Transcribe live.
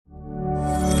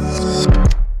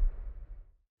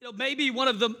Maybe one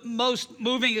of the most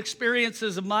moving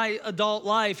experiences of my adult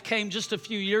life came just a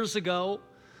few years ago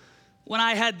when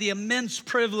I had the immense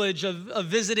privilege of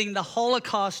visiting the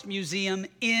Holocaust Museum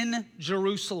in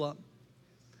Jerusalem.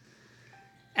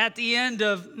 At the end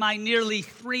of my nearly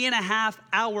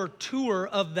 3.5-hour tour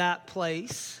of that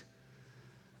place,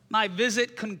 my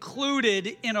visit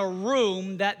concluded in a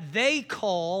room that they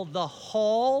call the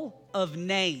Hall of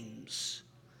Names.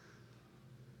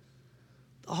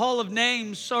 The Hall of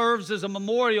Names serves as a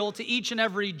memorial to each and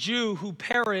every Jew who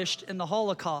perished in the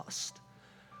Holocaust,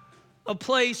 a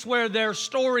place where their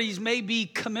stories may be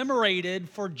commemorated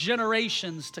for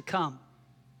generations to come.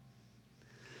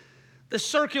 The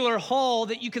circular hall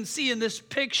that you can see in this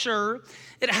picture,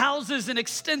 it houses an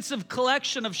extensive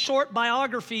collection of short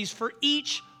biographies for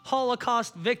each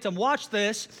Holocaust victim. Watch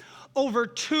this. Over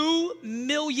 2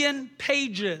 million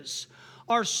pages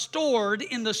are stored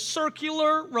in the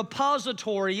circular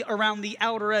repository around the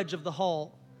outer edge of the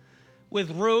hall,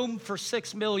 with room for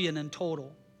 6 million in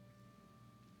total.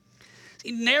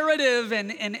 See, narrative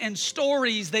and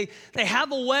stories, they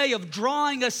have a way of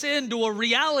drawing us into a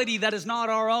reality that is not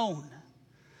our own,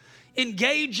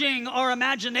 engaging our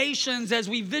imaginations as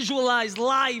we visualize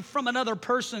life from another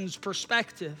person's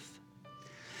perspective.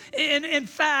 In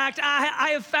fact, I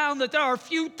have found that there are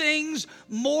few things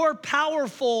more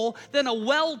powerful than a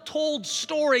well-told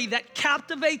story that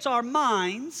captivates our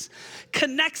minds,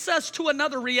 connects us to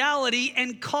another reality,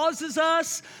 and causes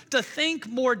us to think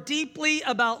more deeply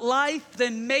about life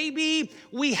than maybe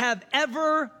we have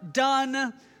ever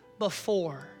done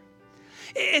before.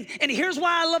 And here's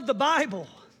why I love the Bible.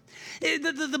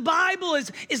 The Bible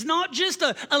is not just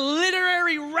a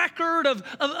literary record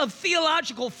of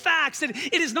theological facts.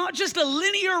 It is not just a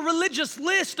linear religious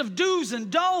list of do's and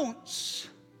don'ts.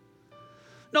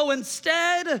 No,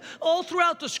 instead, all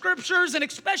throughout the scriptures, and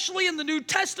especially in the New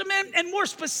Testament, and more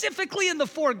specifically in the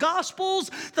 4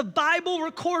 Gospels, the Bible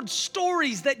records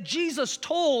stories that Jesus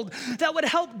told that would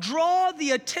help draw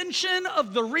the attention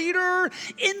of the reader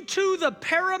into the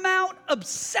paramount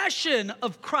obsession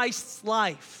of Christ's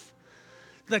life: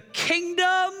 the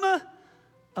kingdom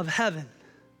of heaven.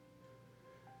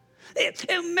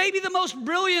 And maybe the most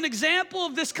brilliant example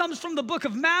of this comes from the book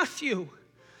of Matthew,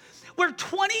 where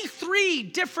 23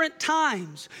 different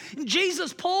times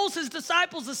Jesus pulls his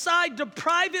disciples aside to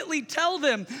privately tell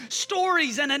them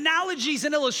stories and analogies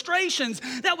and illustrations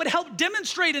that would help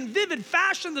demonstrate in vivid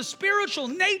fashion the spiritual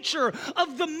nature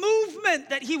of the movement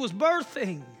that he was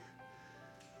birthing.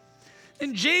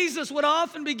 And Jesus would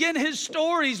often begin his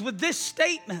stories with this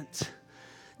statement: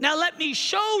 "Now let me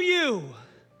show you.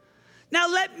 Now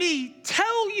let me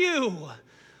tell you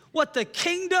what the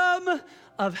kingdom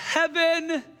of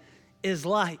heaven is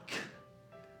like."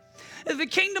 The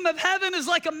kingdom of heaven is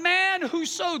like a man who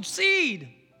sowed seed.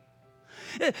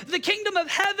 The kingdom of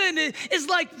heaven is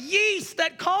like yeast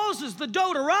that causes the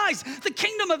dough to rise. The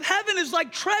kingdom of heaven is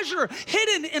like treasure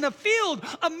hidden in a field,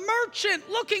 a merchant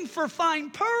looking for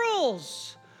fine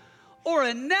pearls, or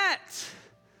a net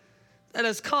that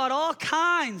has caught all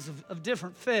kinds of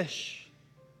different fish.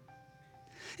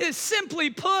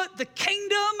 Simply put, the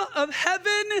kingdom of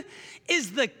heaven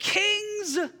is the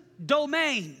king's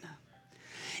domain.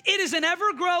 It is an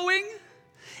ever-growing,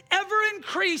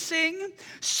 ever-increasing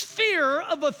sphere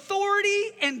of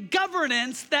authority and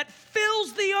governance that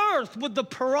fills the earth with the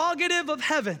prerogative of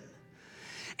heaven.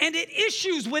 And it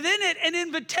issues within it an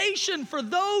invitation for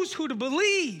those who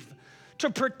believe to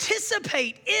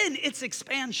participate in its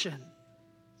expansion.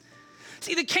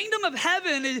 See, the kingdom of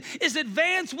heaven is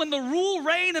advanced when the rule,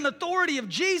 reign, and authority of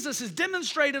Jesus is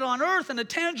demonstrated on earth in a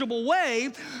tangible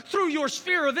way through your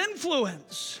sphere of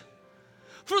influence.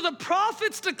 For the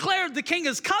prophets declared the king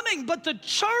is coming, but the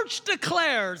church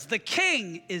declares the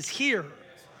king is here.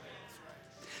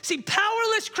 See,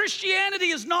 powerless Christianity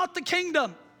is not the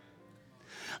kingdom.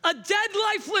 A dead,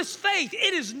 lifeless faith,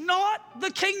 it is not the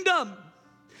kingdom.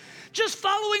 Just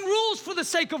following rules for the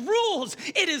sake of rules,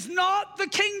 it is not the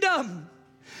kingdom.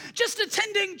 Just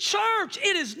attending church,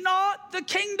 it is not the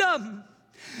kingdom.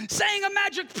 Saying a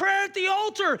magic prayer at the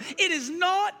altar, it is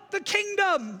not the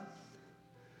kingdom.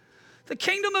 The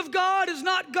kingdom of God is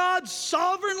not God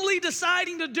sovereignly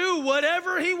deciding to do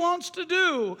whatever he wants to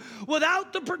do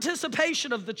without the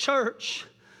participation of the church.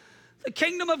 The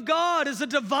kingdom of God is a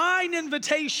divine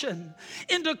invitation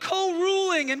into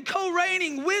co-ruling and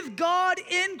co-reigning with God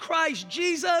in Christ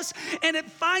Jesus, and it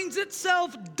finds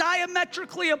itself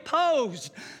diametrically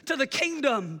opposed to the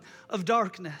kingdom of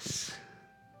darkness.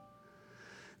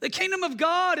 The kingdom of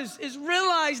God is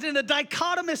realized in a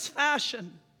dichotomous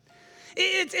fashion.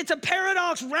 It's a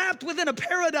paradox wrapped within a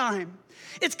paradigm.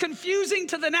 It's confusing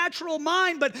to the natural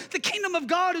mind, but the kingdom of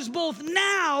God is both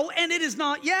now and it is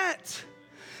not yet.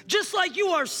 Just like you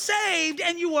are saved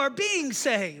and you are being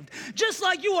saved. Just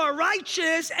like you are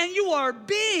righteous and you are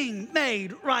being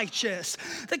made righteous.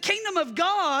 The kingdom of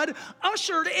God,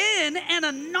 ushered in and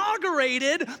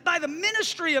inaugurated by the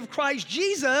ministry of Christ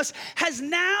Jesus, has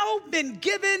now been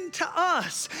given to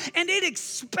us. And it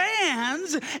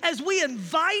expands as we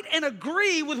invite and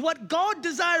agree with what God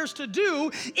desires to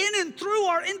do in and through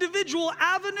our individual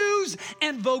avenues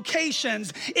and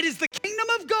vocations. It is the kingdom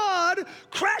of God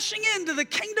crashing into the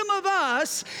kingdom of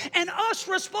us, and us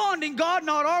responding, God,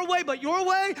 not our way, but your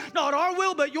way, not our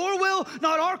will, but your will,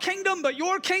 not our kingdom, but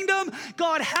your kingdom.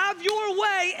 God, have your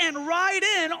way, and ride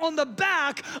in on the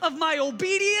back of my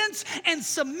obedience and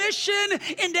submission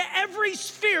into every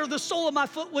sphere the sole of my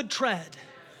foot would tread.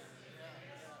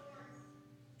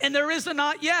 And there is a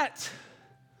not yet.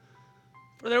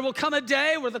 For there will come a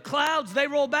day where the clouds, they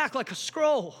roll back like a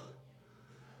scroll.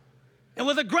 And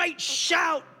with a great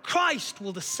shout, Christ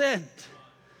will descend.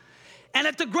 And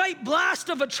at the great blast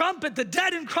of a trumpet, the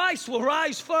dead in Christ will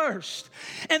rise first.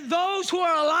 And those who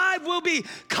are alive will be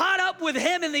caught up with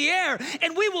him in the air.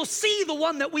 And we will see the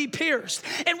one that we pierced.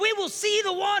 And we will see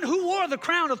the one who wore the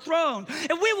crown of thorns.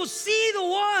 And we will see the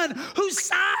one whose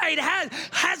side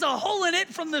has a hole in it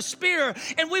from the spear.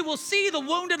 And we will see the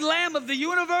wounded Lamb of the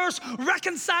universe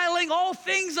reconciling all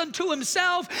things unto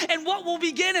himself. And what will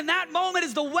begin in that moment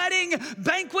is the wedding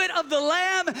banquet of the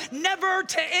Lamb, never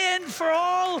to end for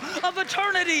all of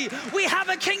eternity. We have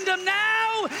a kingdom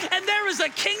now, and there is a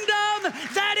kingdom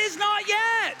that is not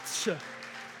yet.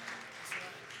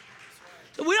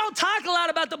 We don't talk a lot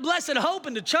about the blessed hope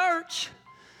in the church.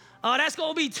 Oh, that's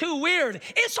going to be too weird.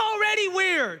 It's already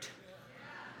weird.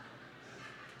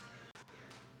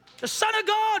 The Son of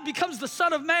God becomes the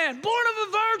Son of Man, born of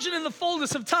a virgin in the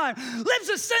fullness of time, lives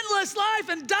a sinless life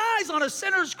and dies on a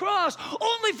sinner's cross,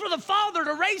 only for the Father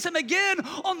to raise him again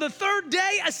on the third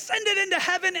day, ascended into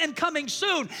heaven and coming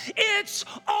soon. It's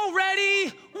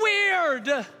already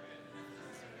weird.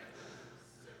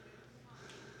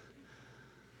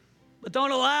 But don't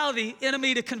allow the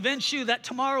enemy to convince you that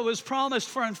tomorrow is promised,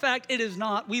 for in fact it is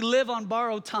not. We live on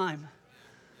borrowed time.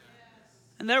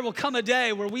 And there will come a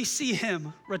day where we see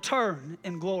him return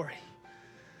in glory.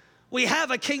 We have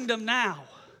a kingdom now,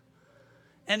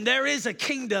 and there is a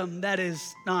kingdom that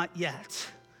is not yet.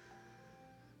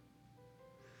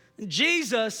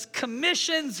 Jesus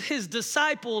commissions his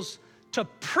disciples to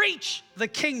preach the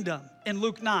kingdom in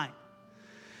Luke 9.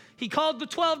 He called the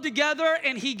 12 together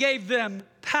and he gave them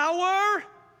power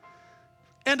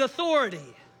and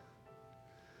authority.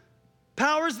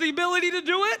 Power is the ability to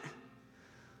do it.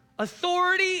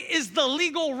 Authority is the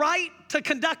legal right to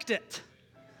conduct it.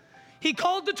 He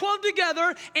called the 12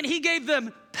 together and he gave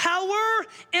them power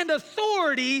and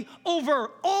authority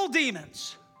over all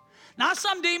demons. Not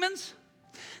some demons,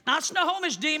 not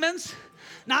Snohomish demons,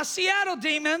 not Seattle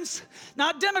demons,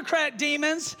 not Democrat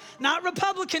demons, not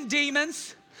Republican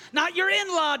demons, not your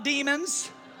in-law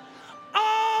demons,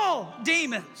 all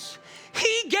demons.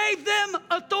 He gave them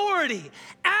authority.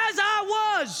 As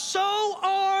I was, so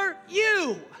are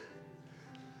you.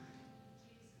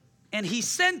 And he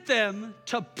sent them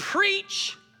to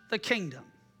preach the kingdom.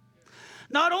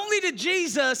 Not only did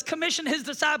Jesus commission his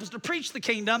disciples to preach the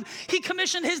kingdom, he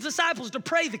commissioned his disciples to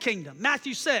pray the kingdom.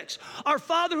 Matthew 6, our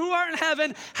Father who art in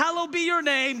heaven, hallowed be your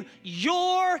name,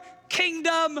 your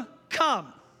kingdom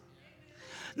come.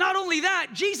 Not only that,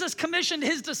 Jesus commissioned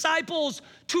his disciples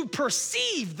to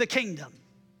perceive the kingdom.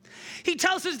 He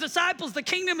tells his disciples the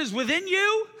kingdom is within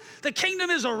you, the kingdom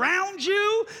is around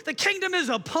you, the kingdom is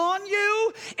upon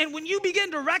you. And when you begin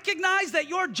to recognize that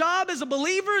your job as a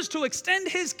believer is to extend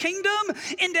his kingdom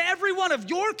into every one of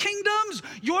your kingdoms,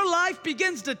 your life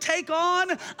begins to take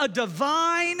on a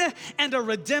divine and a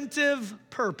redemptive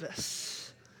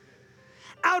purpose.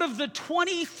 Out of the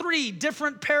 23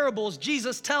 different parables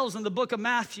Jesus tells in the book of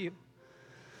Matthew,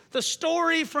 the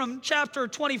story from chapter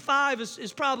 25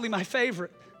 is probably my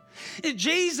favorite.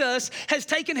 Jesus has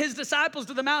taken his disciples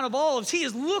to the Mount of Olives. He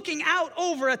is looking out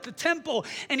over at the temple,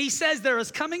 and he says there is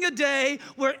coming a day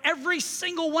where every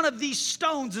single one of these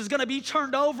stones is going to be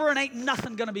turned over and ain't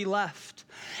nothing going to be left.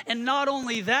 And not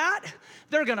only that,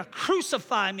 they're going to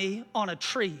crucify me on a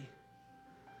tree.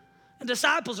 And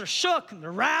disciples are shook and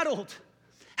they're rattled.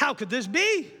 How could this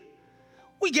be?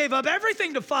 We gave up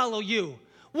everything to follow you.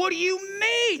 What do you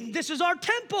mean? This is our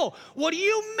temple. What do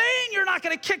you mean you're not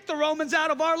going to kick the Romans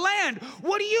out of our land?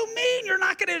 What do you mean you're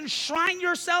not going to enshrine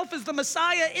yourself as the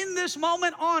Messiah in this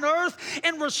moment on earth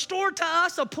and restore to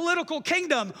us a political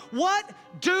kingdom? What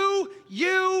do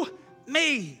you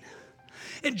mean?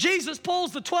 And Jesus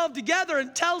pulls the 12 together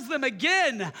and tells them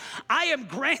again, I am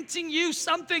granting you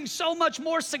something so much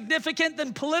more significant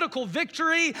than political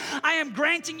victory. I am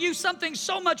granting you something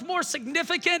so much more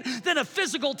significant than a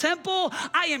physical temple.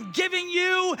 I am giving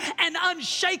you an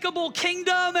unshakable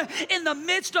kingdom in the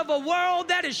midst of a world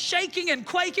that is shaking and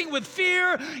quaking with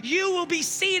fear. You will be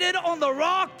seated on the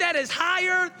rock that is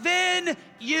higher than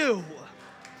you.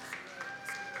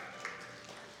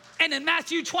 And in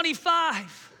Matthew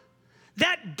 25,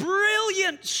 that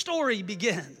brilliant story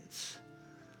begins.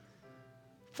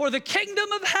 For the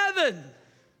kingdom of heaven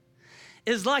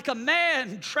is like a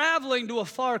man traveling to a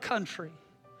far country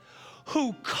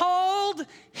who called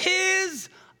his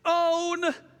own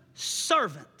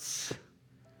servants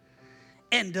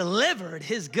and delivered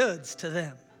his goods to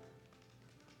them.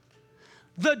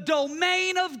 The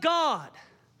domain of God,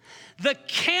 the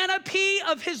canopy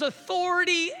of his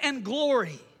authority and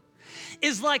glory,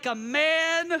 is like a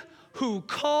man who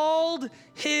called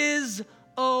his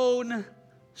own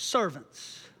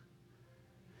servants.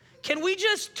 Can we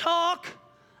just talk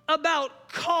about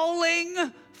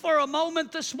calling for a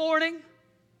moment this morning?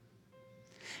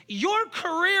 Your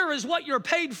career is what you're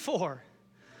paid for.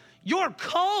 Your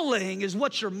calling is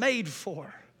what you're made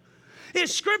for. If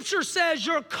Scripture says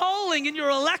your calling and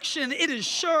your election, it is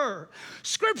sure.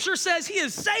 Scripture says he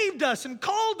has saved us and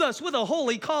called us with a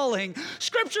holy calling.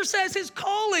 Scripture says his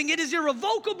calling, it is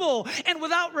irrevocable and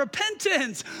without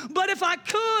repentance. But if I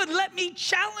could, let me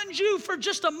challenge you for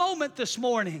just a moment this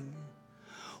morning.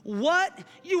 What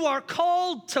you are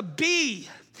called to be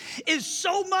is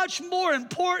so much more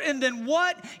important than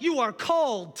what you are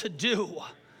called to do.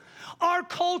 Our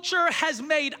culture has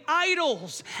made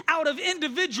idols out of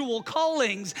individual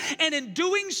callings, and in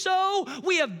doing so,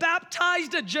 we have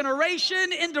baptized a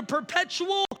generation into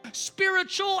perpetual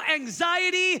spiritual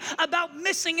anxiety about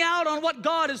missing out on what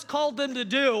God has called them to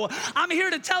do. I'm here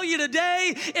to tell you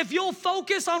today, if you'll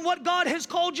focus on what God has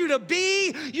called you to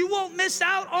be, you won't miss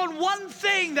out on one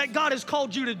thing that God has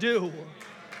called you to do.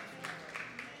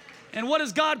 And what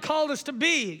has God called us to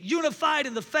be? Unified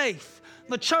in the faith,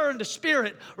 mature in the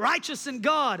spirit, righteous in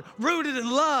God, rooted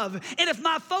in love. And if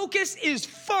my focus is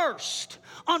first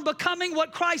on becoming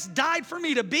what Christ died for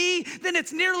me to be, then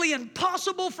it's nearly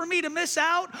impossible for me to miss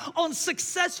out on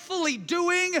successfully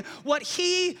doing what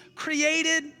he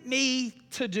created me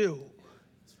to do.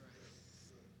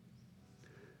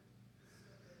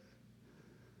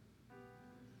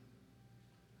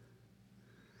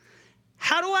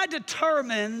 How do I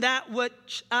determine that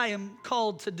which I am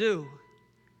called to do?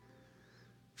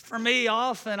 For me,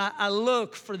 often I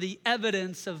look for the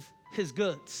evidence of his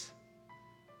goods.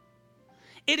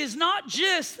 It is not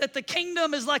just that the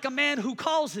kingdom is like a man who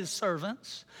calls his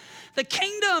servants. The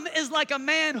kingdom is like a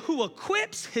man who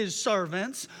equips his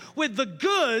servants with the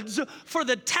goods for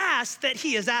the task that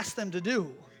he has asked them to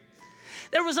do.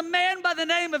 There was a man by the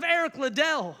name of Eric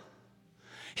Liddell.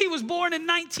 He was born in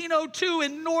 1902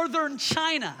 in northern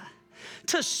China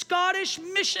to Scottish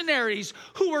missionaries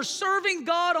who were serving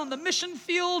God on the mission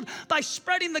field by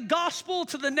spreading the gospel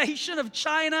to the nation of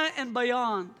China and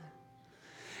beyond.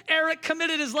 Eric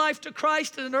committed his life to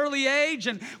Christ at an early age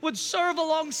and would serve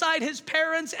alongside his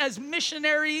parents as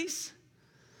missionaries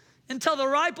until the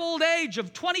ripe old age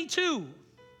of 22,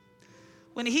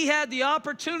 when he had the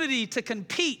opportunity to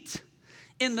compete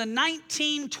in the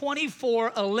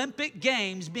 1924 Olympic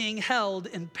Games being held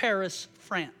in Paris,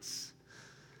 France.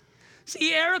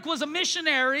 See, Eric was a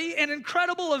missionary, an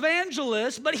incredible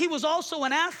evangelist, but he was also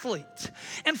an athlete.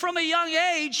 And from a young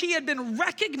age, he had been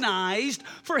recognized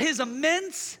for his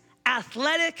immense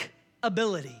athletic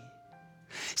ability.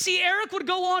 See, Eric would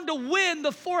go on to win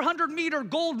the 400-meter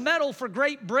gold medal for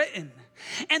Great Britain.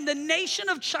 And the nation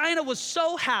of China was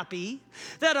so happy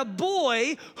that a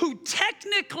boy who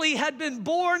technically had been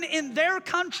born in their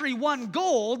country won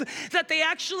gold, that they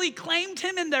actually claimed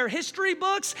him in their history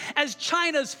books as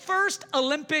China's first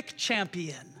Olympic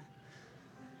champion.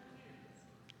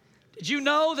 Did you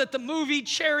know that the movie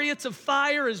Chariots of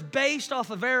Fire is based off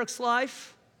of Eric's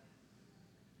life?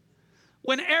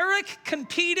 When Eric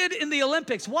competed in the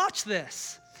Olympics, watch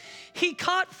this. He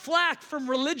caught flack from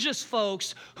religious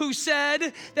folks who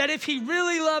said that if he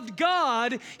really loved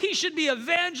God, he should be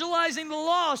evangelizing the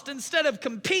lost instead of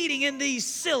competing in these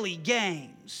silly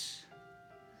games.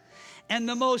 And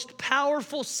the most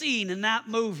powerful scene in that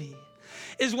movie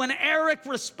is when Eric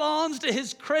responds to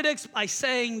his critics by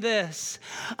saying this: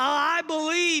 I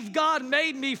believe God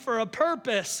made me for a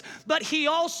purpose, but he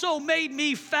also made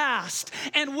me fast.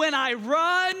 And when I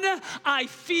run, I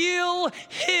feel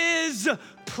his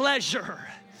pleasure.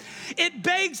 It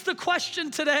begs the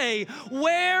question today,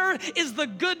 where is the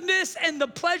goodness and the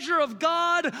pleasure of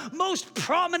God most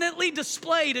prominently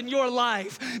displayed in your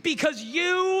life? Because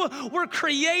you were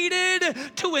created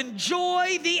to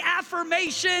enjoy the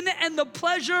affirmation and the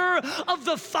pleasure of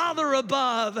the Father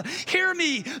above. Hear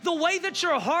me, the way that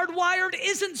you're hardwired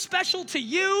isn't special to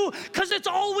you because it's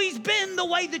always been the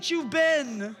way that you've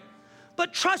been.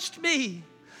 But trust me,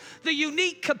 the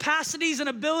unique capacities and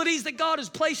abilities that God has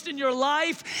placed in your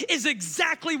life is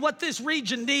exactly what this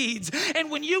region needs. And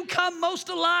when you come most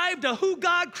alive to who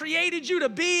God created you to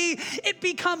be, it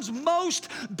becomes most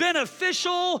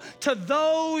beneficial to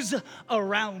those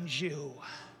around you.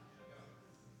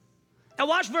 Now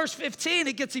watch verse 15,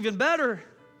 it gets even better.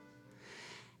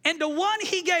 And to one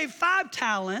he gave 5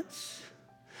 talents,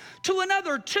 to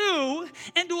another 2,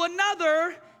 and to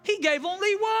another he gave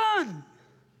only 1.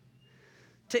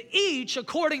 To each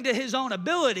according to his own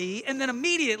ability, and then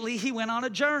immediately he went on a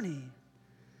journey.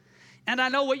 And I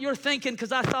know what you're thinking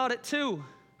because I thought it too.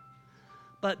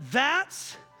 But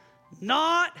that's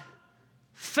not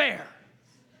fair.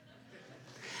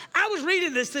 I was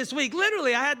reading this week.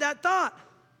 Literally, I had that thought.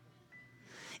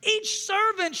 Each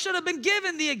servant should have been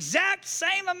given the exact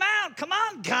same amount. Come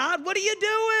on, God, what are you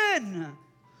doing?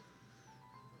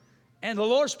 And the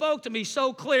Lord spoke to me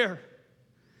so clear.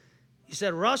 He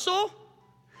said, Russell,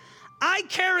 I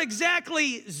care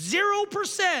exactly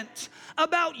 0%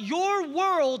 about your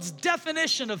world's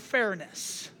definition of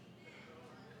fairness.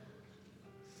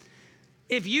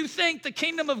 If you think the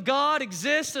kingdom of God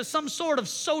exists as some sort of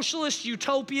socialist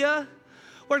utopia,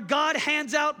 where God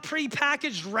hands out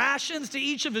prepackaged rations to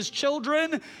each of his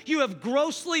children, you have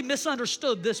grossly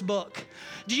misunderstood this book.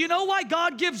 Do you know why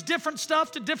God gives different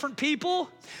stuff to different people?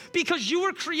 Because you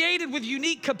were created with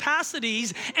unique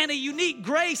capacities and a unique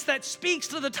grace that speaks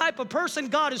to the type of person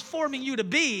God is forming you to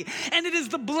be. And it is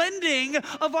the blending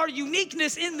of our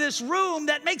uniqueness in this room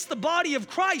that makes the body of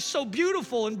Christ so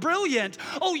beautiful and brilliant.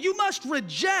 Oh, you must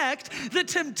reject the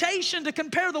temptation to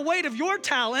compare the weight of your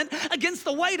talent against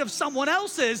the weight of someone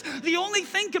else's. The only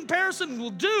thing comparison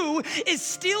will do is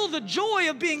steal the joy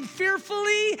of being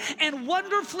fearfully and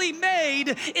wonderfully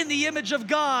made in the image of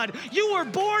God. You were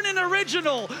born an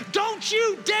original. Don't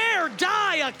you dare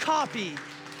die a copy.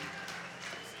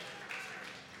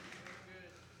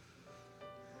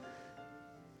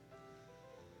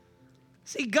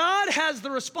 See, God has the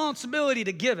responsibility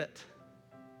to give it.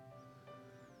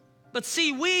 But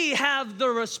see, we have the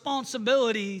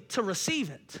responsibility to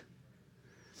receive it.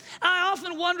 I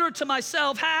often wonder to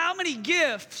myself how many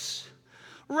gifts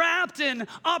wrapped in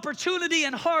opportunity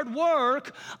and hard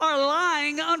work are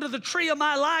lying under the tree of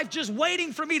my life just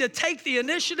waiting for me to take the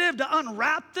initiative to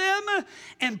unwrap them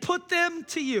and put them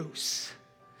to use.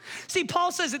 See,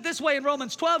 Paul says it this way in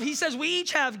Romans 12. He says we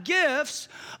each have gifts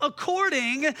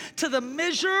according to the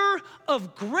measure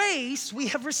of grace we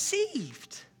have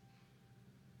received.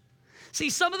 See,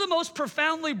 some of the most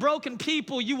profoundly broken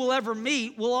people you will ever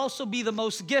meet will also be the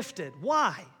most gifted.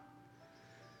 Why?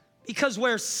 Because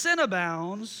where sin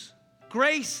abounds,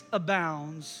 grace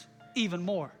abounds even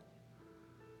more.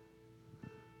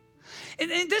 And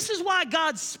this is why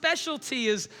God's specialty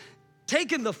is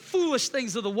taking the foolish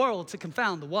things of the world to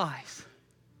confound the wise.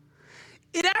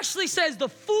 It actually says the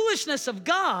foolishness of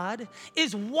God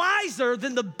is wiser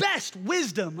than the best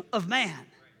wisdom of man.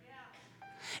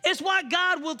 It's why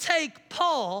God will take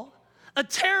Paul, a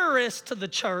terrorist to the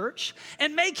church,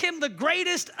 and make him the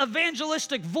greatest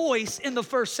evangelistic voice in the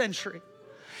first century.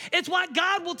 It's why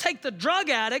God will take the drug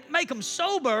addict, make them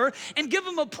sober, and give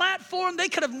them a platform they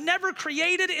could have never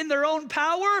created in their own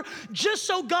power, just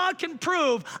so God can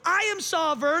prove, I am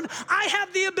sovereign, I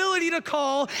have the ability to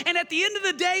call, and at the end of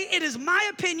the day, it is my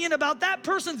opinion about that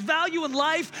person's value in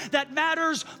life that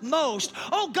matters most.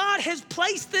 Oh, God has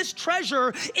placed this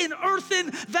treasure in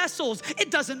earthen vessels. It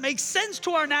doesn't make sense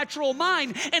to our natural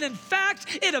mind, and in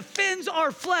fact, it offends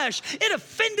our flesh. It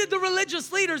offended the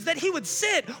religious leaders that he would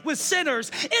sit with sinners.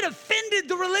 It offended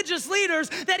the religious leaders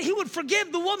that he would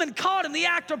forgive the woman caught in the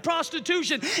act of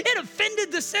prostitution. It offended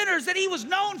the sinners that he was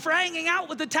known for hanging out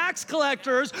with the tax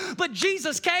collectors. But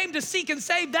Jesus came to seek and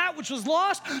save that which was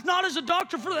lost, not as a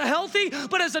doctor for the healthy,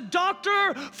 but as a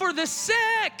doctor for the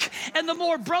sick. And the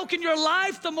more broken your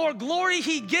life, the more glory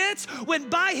he gets when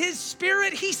by his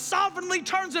Spirit he sovereignly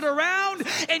turns it around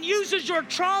and uses your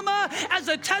trauma as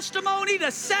a testimony to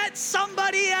set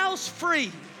somebody else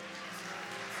free.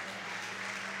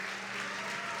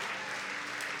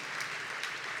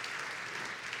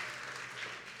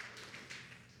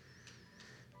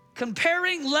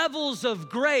 Comparing levels of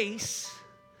grace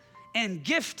and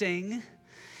gifting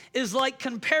is like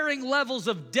comparing levels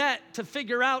of debt to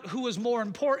figure out who is more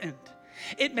important.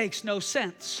 It makes no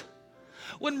sense.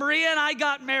 When Maria and I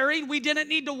got married, we didn't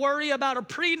need to worry about a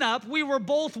prenup. We were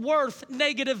both worth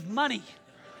negative money.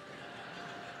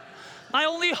 My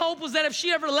only hope was that if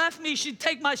she ever left me, she'd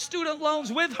take my student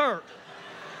loans with her.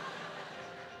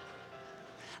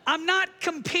 I'm not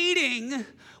competing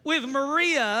with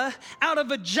Maria out of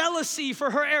a jealousy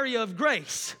for her area of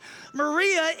grace.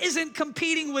 Maria isn't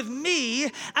competing with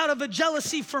me out of a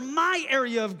jealousy for my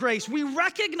area of grace. We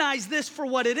recognize this for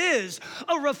what it is,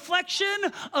 a reflection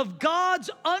of God's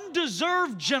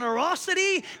undeserved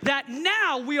generosity that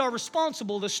now we are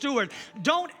responsible to steward.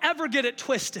 Don't ever get it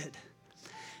twisted.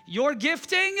 Your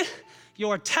gifting,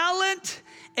 your talent,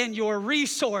 and your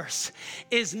resource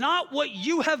is not what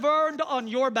you have earned on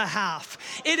your behalf.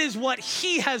 It is what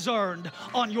He has earned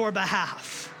on your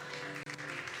behalf.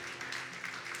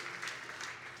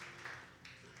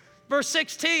 Verse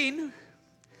 16,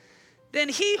 then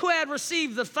he who had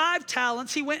received the 5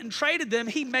 talents, he went and traded them.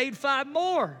 He made 5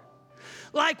 more.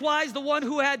 Likewise, the one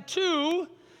who had 2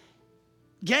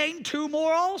 gained 2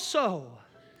 more also.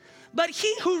 But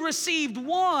he who received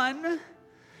 1,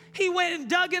 he went and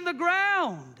dug in the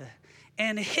ground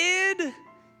and hid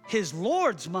his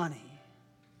Lord's money.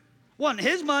 Wasn't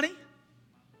his money.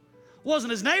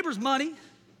 Wasn't his neighbor's money.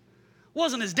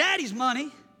 Wasn't his daddy's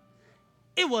money.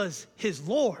 It was his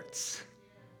Lord's.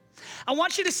 I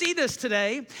want you to see this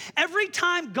today. Every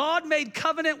time God made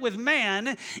covenant with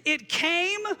man, it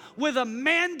came with a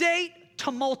mandate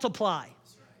to multiply.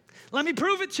 Let me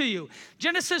prove it to you.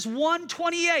 Genesis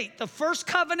 1:28, the first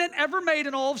covenant ever made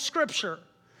in all of Scripture.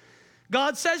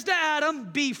 God says to Adam,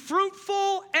 be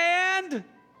fruitful and...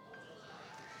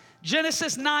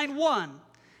 Genesis 9:1,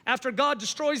 after God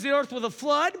destroys the earth with a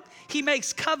flood, He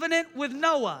makes covenant with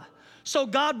Noah. So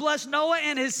God blessed Noah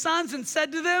and his sons and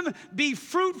said to them, be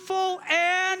fruitful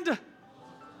and...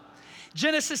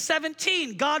 Genesis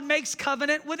 17, God makes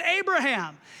covenant with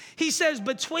Abraham. He says,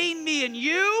 between me and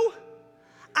you,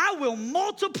 I will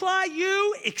multiply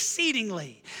you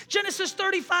exceedingly. Genesis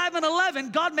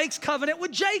 35:11, God makes covenant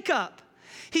with Jacob.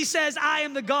 He says, I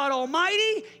am the God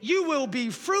Almighty. You will be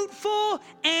fruitful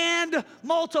and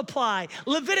multiply.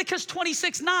 Leviticus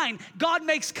 26:9, God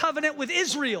makes covenant with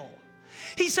Israel.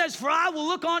 He says, for I will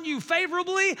look on you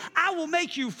favorably. I will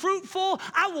make you fruitful.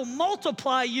 I will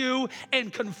multiply you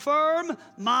and confirm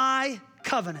my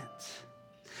covenant.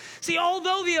 See,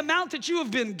 although the amount that you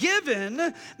have been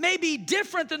given may be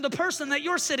different than the person that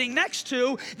you're sitting next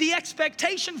to, the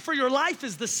expectation for your life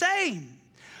is the same.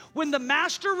 When the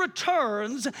master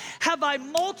returns, have I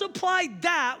multiplied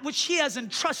that which he has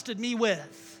entrusted me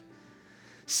with?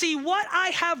 See, what I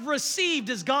have received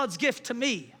is God's gift to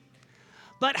me,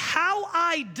 but how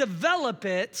I develop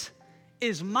it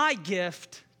is my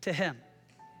gift to him.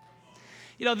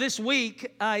 You know, this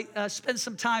week I spent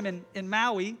some time in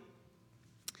Maui.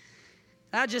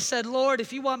 I just said, Lord,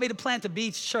 if you want me to plant a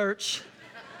beach church,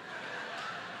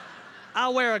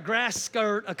 I'll wear a grass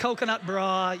skirt, a coconut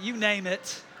bra, you name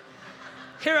it.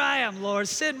 Here I am, Lord,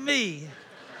 send me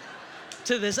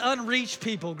to this unreached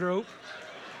people group.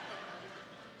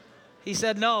 He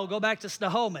said, no, go back to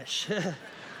Snohomish.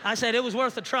 I said, it was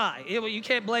worth a try. You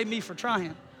can't blame me for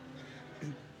trying.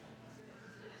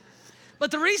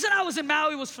 But the reason I was in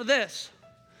Maui was for this.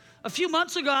 A few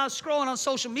months ago, I was scrolling on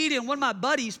social media, and one of my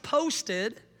buddies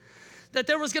posted that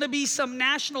there was going to be some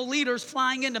national leaders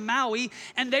flying into Maui,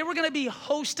 and they were going to be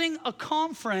hosting a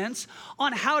conference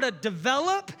on how to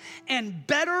develop and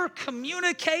better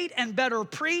communicate and better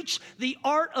preach the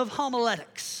art of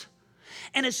homiletics.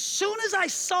 And as soon as I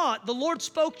saw it, the Lord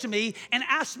spoke to me and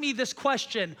asked me this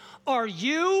question: are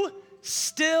you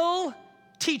still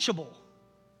teachable?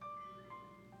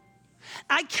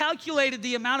 I calculated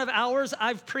the amount of hours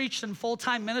I've preached in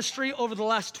full-time ministry over the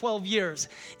last 12 years.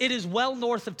 It is well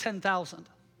north of 10,000.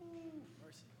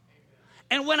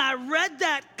 And when I read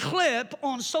that clip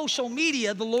on social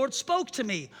media, the Lord spoke to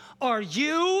me. Are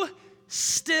you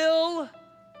still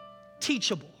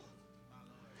teachable?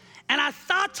 And I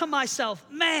thought to myself,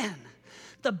 man,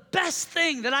 the best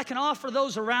thing that I can offer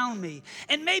those around me,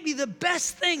 and maybe the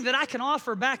best thing that I can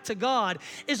offer back to God,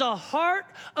 is a heart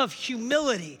of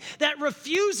humility that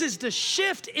refuses to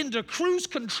shift into cruise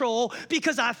control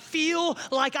because I feel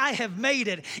like I have made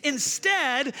it.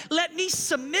 Instead, let me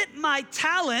submit my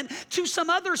talent to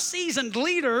some other seasoned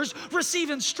leaders,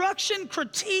 receive instruction,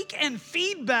 critique, and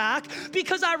feedback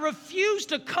because I refuse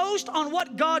to coast on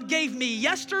what God gave me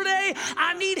yesterday.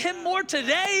 I need him more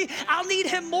today. I'll need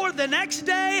him more the next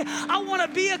day. I want to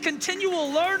be a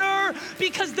continual learner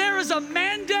because there is a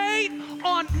mandate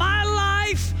on my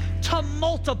life to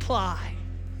multiply.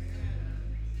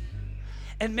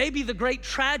 And maybe the great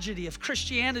tragedy of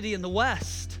Christianity in the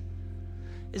West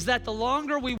is that the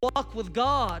longer we walk with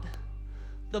God,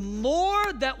 the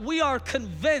more that we are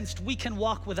convinced we can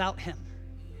walk without Him.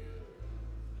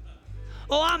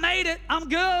 Oh, I made it. I'm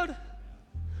good.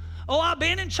 Oh, I've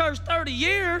been in church 30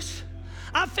 years.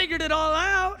 I figured it all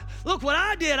out. Look what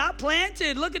I did. I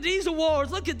planted. Look at these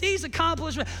awards. Look at these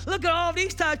accomplishments. Look at all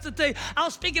these types of things. I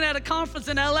was speaking at a conference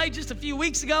in LA just a few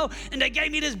weeks ago, and they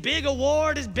gave me this big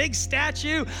award, this big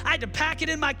statue. I had to pack it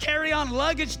in my carry-on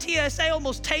luggage. TSA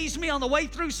almost tased me on the way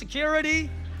through security.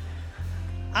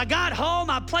 I got home.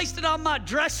 I placed it on my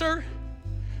dresser,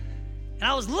 and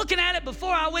I was looking at it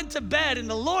before I went to bed, and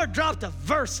the Lord dropped a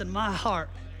verse in my heart.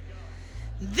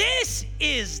 This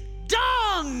is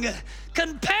dung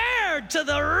compared to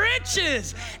the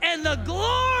riches and the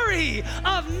glory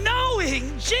of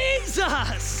knowing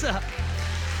Jesus.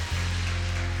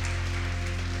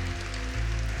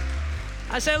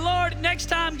 I said, Lord, next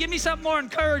time give me something more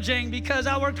encouraging because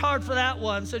I worked hard for that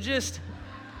one.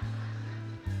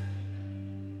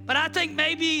 But I think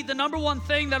maybe the number one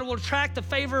thing that will attract the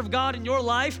favor of God in your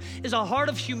life is a heart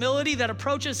of humility that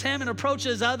approaches Him and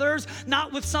approaches others,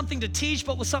 not with something to teach,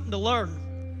 but with something to learn.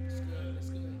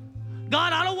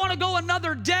 God, I don't want to go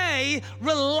another day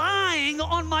relying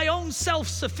on my own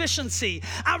self-sufficiency.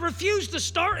 I refuse to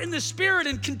start in the Spirit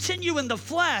and continue in the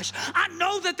flesh. I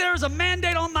know that there is a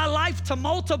mandate on my life to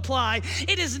multiply.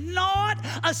 It is not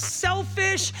a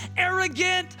selfish,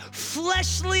 arrogant,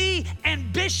 fleshly,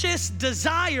 ambitious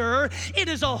desire. It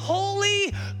is a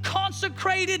holy,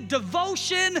 consecrated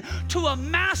devotion to a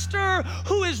master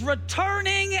who is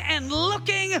returning and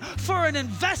looking for an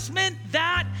investment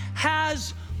that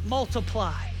has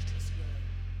multiplied.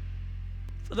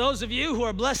 For those of you who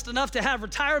are blessed enough to have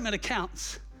retirement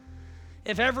accounts,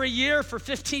 if every year for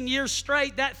 15 years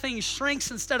straight that thing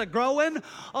shrinks instead of growing,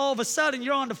 all of a sudden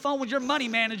you're on the phone with your money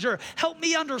manager. Help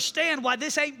me understand why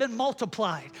this ain't been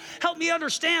multiplied. Help me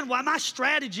understand why my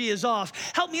strategy is off.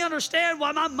 Help me understand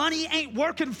why my money ain't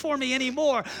working for me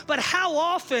anymore. But how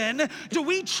often do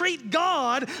we treat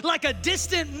God like a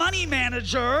distant money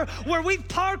manager where we've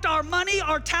parked our money,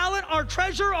 our talent, our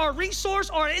treasure, our resource,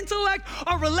 our intellect,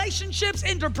 our relationships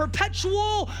into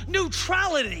perpetual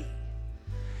neutrality?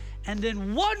 And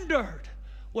then wondered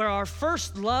where our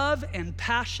first love and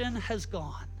passion has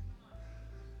gone.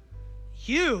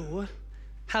 You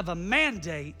have a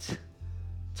mandate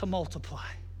to multiply.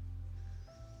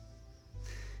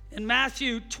 In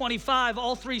Matthew 25,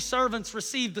 all three servants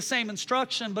received the same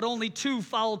instruction, but only two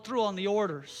followed through on the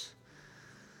orders.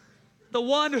 The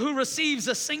one who receives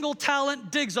a single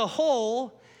talent digs a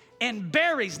hole and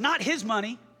buries, not his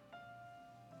money,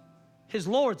 his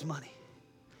Lord's money.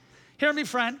 Hear me,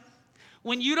 friend.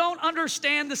 When you don't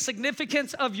understand the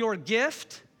significance of your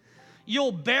gift,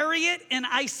 you'll bury it in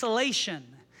isolation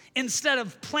instead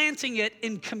of planting it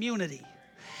in community.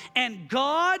 And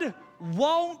God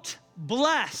won't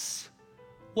bless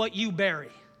what you bury.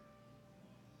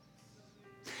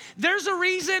 There's a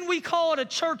reason we call it a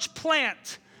church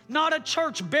plant, not a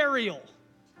church burial.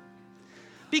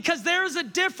 Because there's a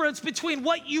difference between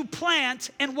what you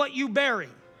plant and what you bury.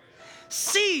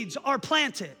 Seeds are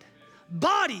planted.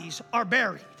 Bodies are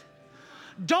buried.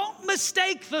 Don't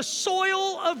mistake the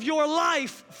soil of your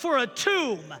life for a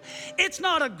tomb. It's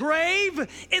not a grave,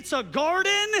 it's a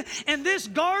garden, and this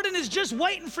garden is just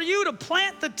waiting for you to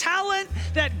plant the talent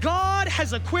that God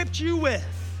has equipped you with.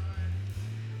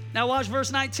 Now watch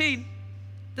verse 19.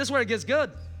 This is where it gets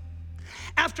good.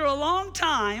 After a long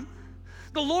time,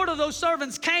 the Lord of those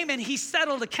servants came and he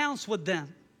settled accounts with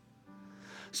them.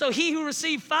 So he who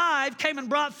received 5 came and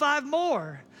brought 5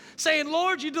 more, saying,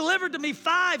 Lord, you delivered to me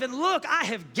 5, and look, I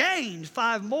have gained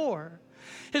 5 more.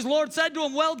 His Lord said to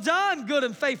him, well done, good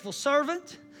and faithful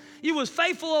servant. You was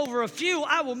faithful over a few,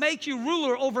 I will make you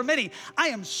ruler over many. I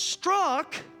am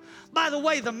struck by the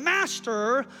way the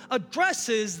master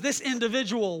addresses this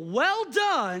individual. Well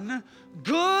done,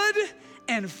 good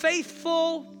and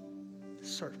faithful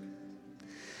servant.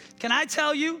 Can I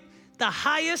tell you, the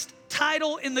highest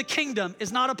title in the kingdom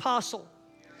is not apostle,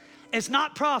 it's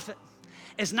not prophet,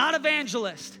 it's not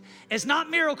evangelist, it's not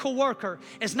miracle worker,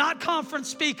 it's not conference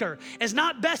speaker, it's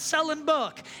not best-selling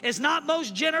book, it's not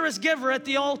most generous giver at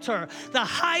the altar. The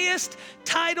highest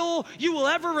title you will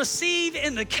ever receive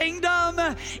in the kingdom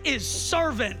is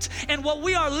servant. And what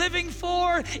we are living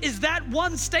for is that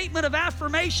one statement of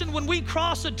affirmation when we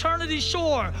cross eternity's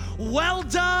shore. Well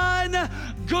done,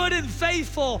 good and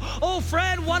faithful. Oh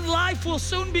friend, one life will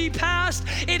soon be past.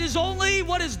 It is only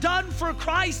what is done for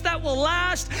Christ that will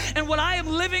last. And what I am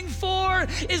living for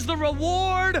is the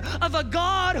reward of a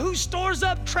God who stores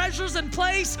up treasures in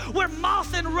place where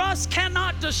moth and rust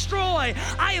cannot destroy.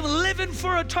 I am living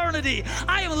for eternity.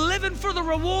 I am living for the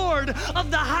reward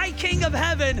of the high King of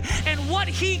heaven. And what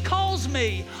he calls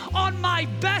me on my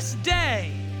best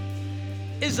day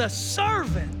is a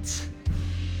servant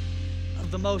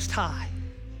of the Most High.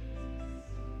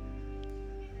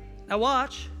 Now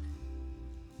watch.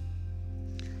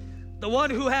 The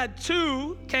one who had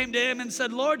 2 came to him and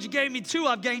said, Lord, you gave me 2,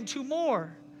 I've gained 2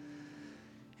 more.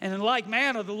 And in like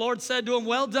manner, the Lord said to him,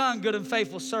 well done, good and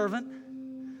faithful servant.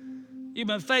 You've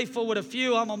been faithful with a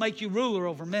few, I'm gonna make you ruler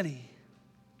over many.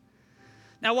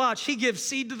 Now watch, he gives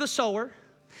seed to the sower.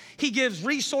 He gives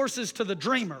resources to the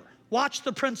dreamer. Watch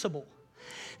the principle.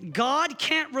 God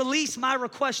can't release my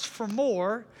request for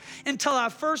more until I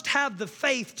first have the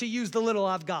faith to use the little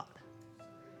I've got.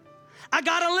 I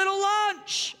got a little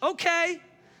lunch. Okay,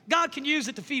 God can use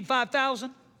it to feed 5,000.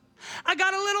 I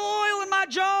got a little oil in my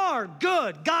jar.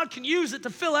 Good, God can use it to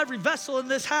fill every vessel in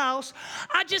this house.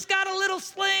 I just got a little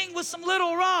sling with some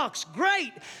little rocks.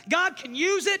 Great, God can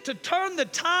use it to turn the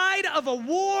tide of a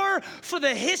war for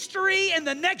the history and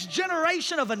the next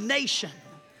generation of a nation.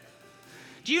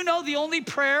 Do you know the only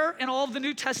prayer in all of the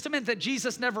New Testament that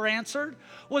Jesus never answered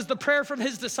was the prayer from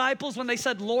his disciples when they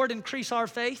said, Lord, increase our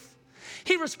faith?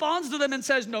 He responds to them and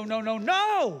says, no, no, no,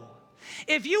 no.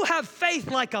 If you have faith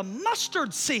like a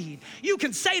mustard seed, you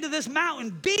can say to this mountain,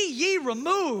 be ye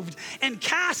removed and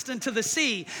cast into the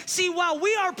sea. See, while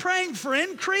we are praying for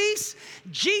increase,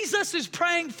 Jesus is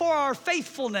praying for our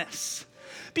faithfulness.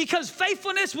 Because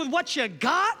faithfulness with what you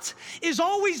got is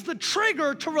always the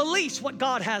trigger to release what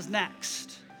God has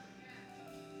next.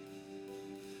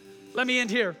 Let me end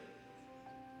here.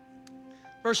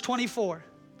 Verse 24.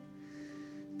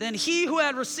 Then he who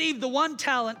had received the 1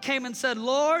 talent came and said,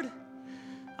 Lord,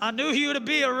 I knew you to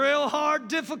be a real hard,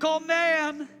 difficult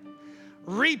man,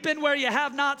 reaping where you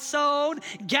have not sown,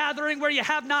 gathering where you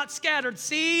have not scattered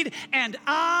seed, and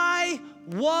I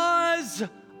was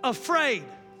afraid.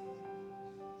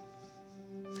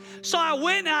 So I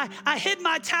went and I hid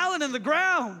my talent in the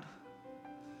ground.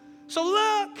 So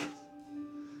look,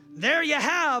 there you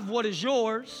have what is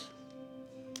yours.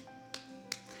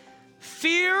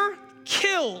 Fear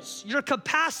kills your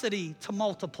capacity to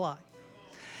multiply.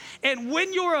 And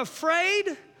when you're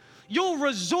afraid, you'll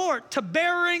resort to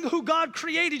burying who God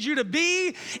created you to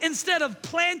be instead of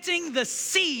planting the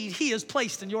seed he has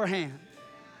placed in your hand.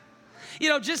 You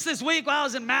know, just this week while I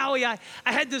was in Maui, I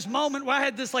had this moment where I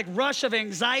had this like rush of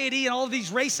anxiety and all of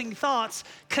these racing thoughts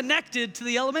connected to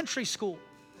the elementary school.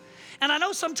 And I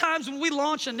know sometimes when we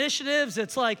launch initiatives,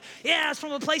 it's like, yeah, it's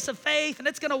from a place of faith and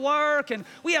it's gonna work and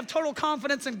we have total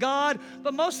confidence in God.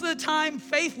 But most of the time,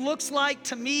 faith looks like,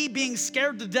 to me, being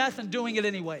scared to death and doing it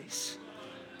anyways.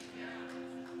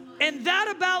 And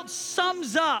that about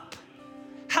sums up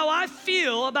how I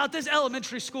feel about this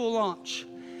elementary school launch.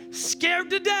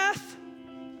 Scared to death,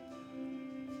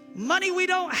 money we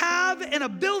don't have in a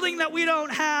building that we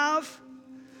don't have,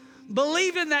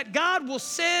 believing that God will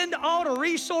send all the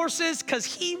resources because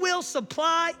he will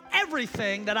supply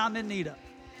everything that I'm in need of.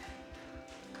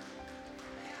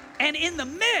 And in the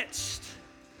midst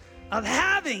of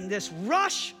having this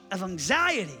rush of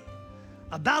anxiety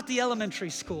about the elementary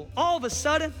school, all of a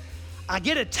sudden, I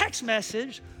get a text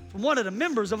message from one of the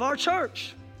members of our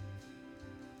church.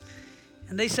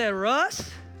 And they said, Russ,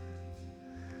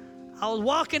 I was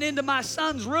walking into my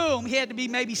son's room. He had to be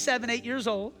maybe 7, 8 years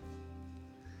old.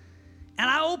 And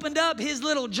I opened up his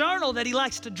little journal that he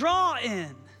likes to draw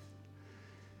in.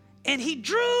 And he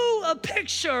drew a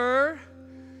picture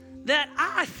that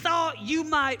I thought you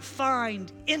might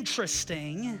find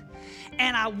interesting.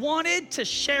 And I wanted to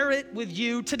share it with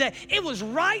you today. It was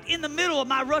right in the middle of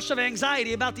my rush of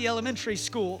anxiety about the elementary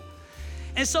school.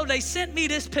 And so they sent me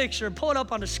this picture. Pull it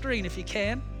up on the screen if you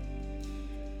can.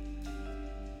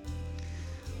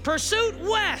 Pursuit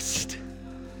West,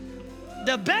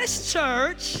 the best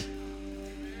church.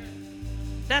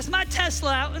 That's my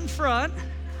Tesla out in front.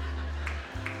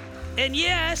 And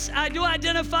yes, I do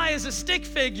identify as a stick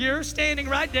figure standing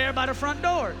right there by the front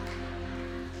door.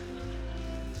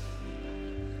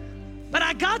 But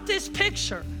I got this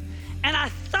picture and I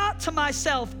thought to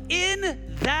myself in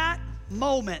that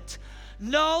moment,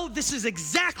 no, this is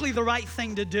exactly the right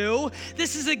thing to do.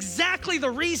 This is exactly the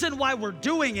reason why we're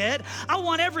doing it. I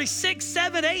want every 6,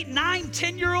 7, 8, 9,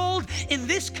 10-year-old in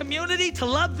this community to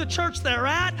love the church they're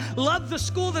at, love the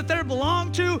school that they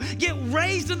belong to, get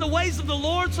raised in the ways of the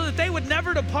Lord so that they would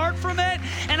never depart from it.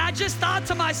 And I just thought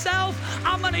to myself,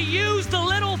 I'm gonna use the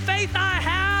little faith I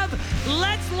have.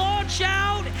 Let's launch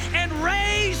out and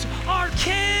raise our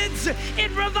kids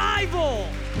in revival.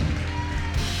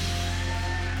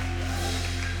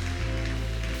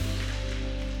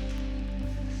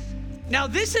 Now,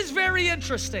 this is very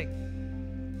interesting.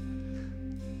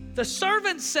 The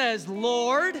servant says,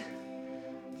 Lord,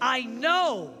 I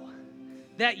know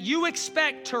that you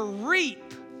expect to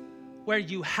reap where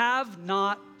you have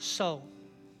not sown.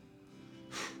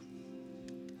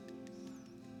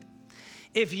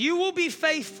 If you will be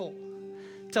faithful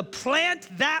to plant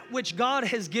that which God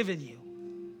has given you,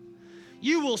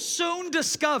 you will soon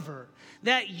discover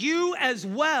that you as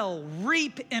well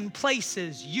reap in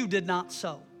places you did not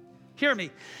sow. Hear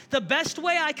me. The best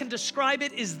way I can describe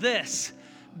it is this: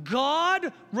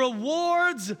 God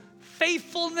rewards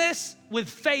faithfulness with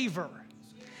favor.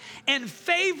 And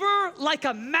favor, like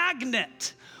a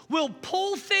magnet, will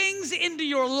pull things into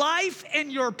your life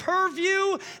and your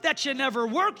purview that you never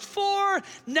worked for,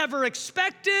 never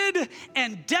expected,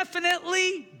 and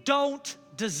definitely don't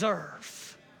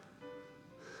deserve.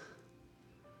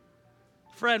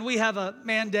 Friend, we have a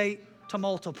mandate to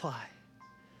multiply.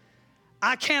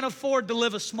 I can't afford to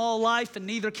live a small life, and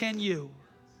neither can you.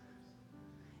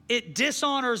 It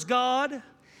dishonors God,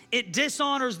 it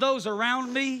dishonors those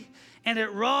around me, and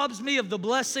it robs me of the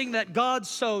blessing that God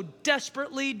so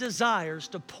desperately desires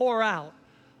to pour out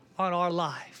on our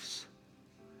lives.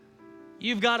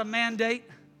 You've got a mandate.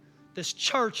 This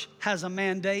church has a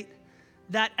mandate.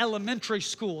 That elementary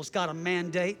school's got a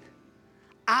mandate.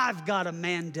 I've got a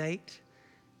mandate.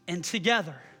 And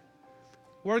together,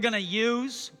 we're gonna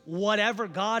use whatever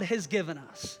God has given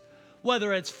us,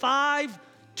 whether it's 5,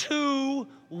 2,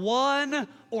 1,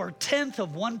 or 1/10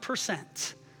 of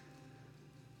 1%.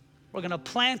 We're gonna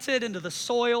plant it into the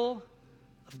soil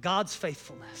of God's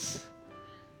faithfulness.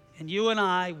 And you and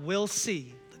I will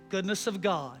see the goodness of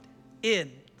God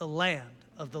in the land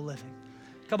of the living.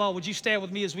 Come on, would you stand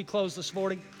with me as we close this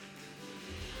morning?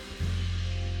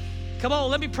 Come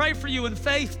on, let me pray for you in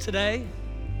faith today.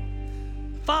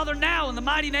 Father, now in the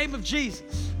mighty name of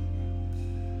Jesus,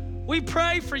 we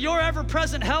pray for your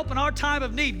ever-present help in our time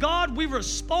of need. God, we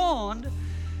respond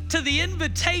to the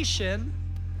invitation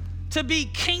to be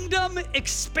kingdom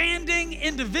expanding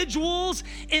individuals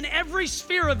in every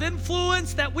sphere of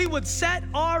influence that we would set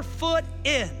our foot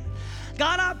in.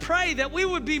 God, I pray that we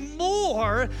would be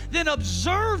more than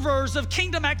observers of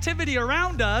kingdom activity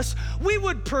around us. We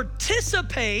would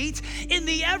participate in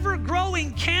the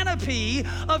ever-growing canopy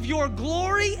of your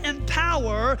glory and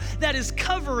power that is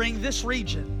covering this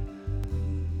region.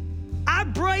 I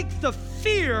break the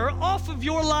fear off of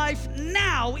your life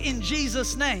now in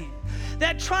Jesus' name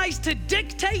that tries to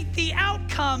dictate the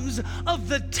outcomes of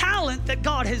the talent that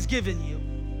God has given you.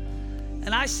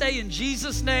 And I say in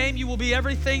Jesus' name, you will be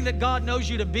everything that God knows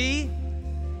you to be.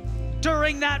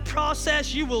 During that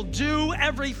process, you will do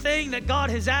everything that God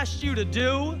has asked you to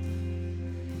do.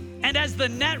 And as the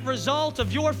net result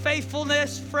of your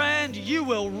faithfulness, friend, you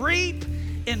will reap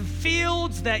in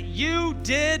fields that you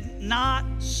did not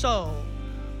sow.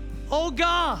 Oh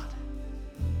God,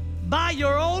 by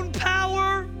your own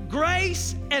power,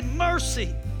 grace, and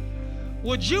mercy,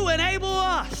 would you enable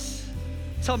us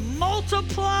to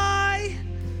multiply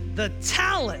the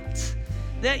talent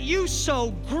that you so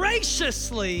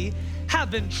graciously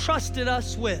have entrusted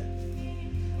us with.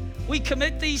 We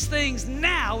commit these things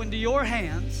now into your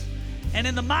hands. And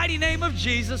in the mighty name of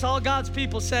Jesus, all God's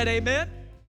people said amen.